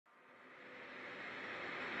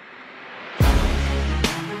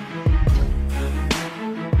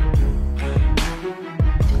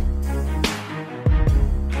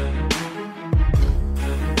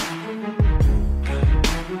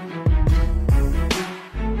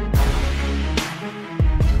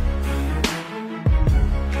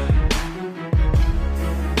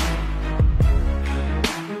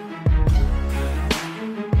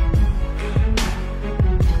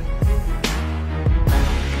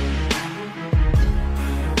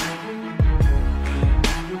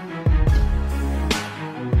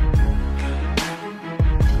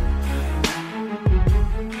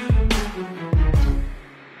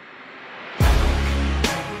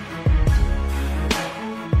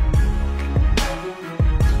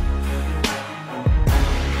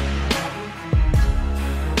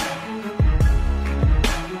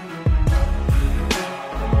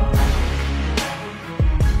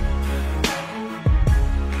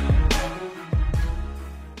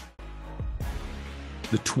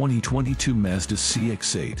The 2022 Mazda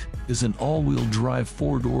CX-8 is an all-wheel drive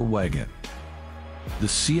four-door wagon. The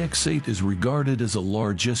CX-8 is regarded as a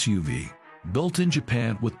large SUV, built in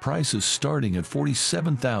Japan with prices starting at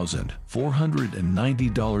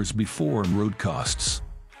 $47,490 before road costs.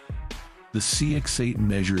 The CX-8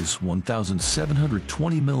 measures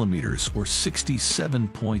 1,720 millimeters or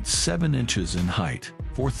 67.7 inches in height,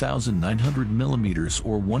 4,900 millimeters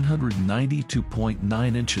or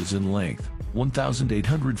 192.9 inches in length,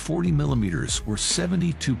 1,840 millimeters or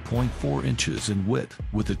 72.4 inches in width,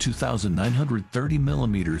 with a 2,930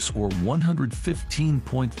 millimeters or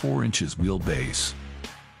 115.4 inches wheelbase.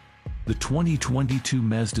 The 2022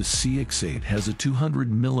 Mazda CX-8 has a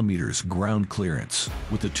 200 millimeters ground clearance,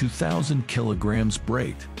 with a 2,000 kilograms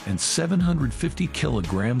brake and 750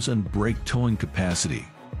 kilograms on brake towing capacity.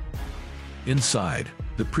 Inside,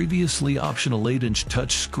 the previously optional 8-inch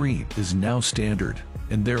touchscreen is now standard,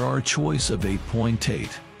 and there are a choice of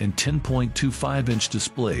 8.8 and 10.25-inch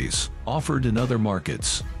displays offered in other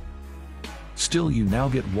markets. Still, you now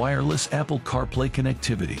get wireless Apple CarPlay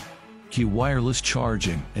connectivity, key wireless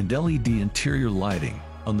charging, and LED interior lighting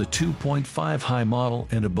on the 2.5 high model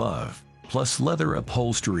and above, plus leather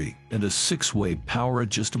upholstery and a 6-way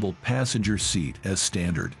power-adjustable passenger seat as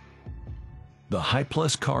standard. The High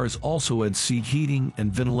Plus cars also add seat heating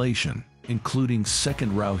and ventilation, including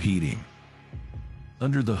second-row heating.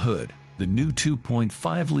 Under the hood, the new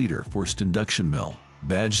 2.5-liter forced induction mill,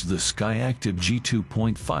 badged the SkyActiv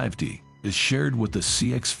G2.5D, is shared with the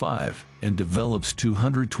CX-5 and develops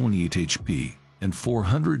 228 HP and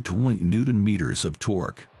 420 Newton meters of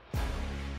torque.